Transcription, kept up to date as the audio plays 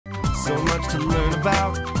So much to learn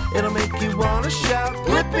about, it'll make you want to shout,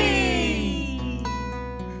 Blippi!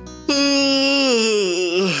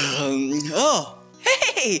 Oh,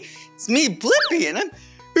 hey, it's me, Blippi, and I'm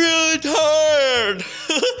really tired.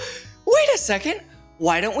 Wait a second,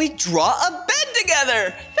 why don't we draw a bed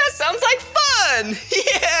together? That sounds like fun.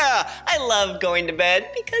 Yeah, I love going to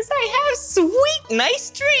bed because I have sweet, nice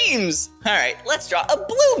dreams. All right, let's draw a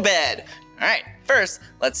blue bed. All right, first,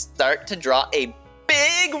 let's start to draw a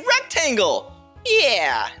big rectangle.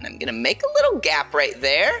 Yeah, and I'm gonna make a little gap right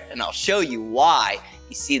there, and I'll show you why.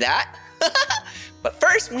 You see that? But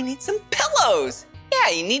first, we need some pillows.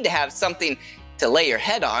 Yeah, you need to have something to lay your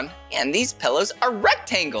head on, and these pillows are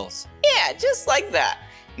rectangles. Yeah, just like that.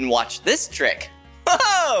 And watch this trick.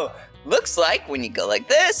 Whoa! Looks like when you go like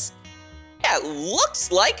this, yeah, it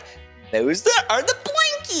looks like those are the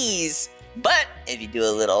blankies. But if you do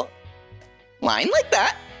a little line like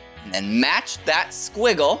that, and then match that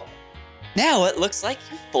squiggle, now it looks like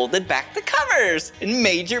you folded back the covers and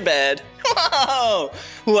made your bed. Whoa!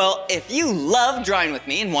 Well, if you love drawing with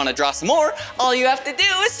me and want to draw some more, all you have to do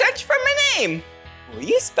is search for my name. Will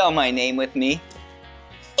you spell my name with me?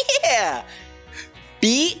 Yeah!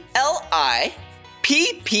 B-L-I-P-P-I,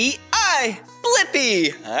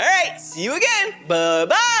 Blippi. All right, see you again.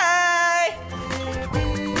 Bye-bye.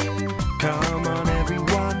 Come on,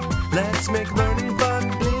 everyone, let's make learning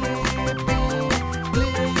fun. Blippi.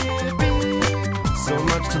 So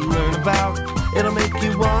much to learn about, it'll make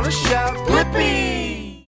you want to shout, Blippi!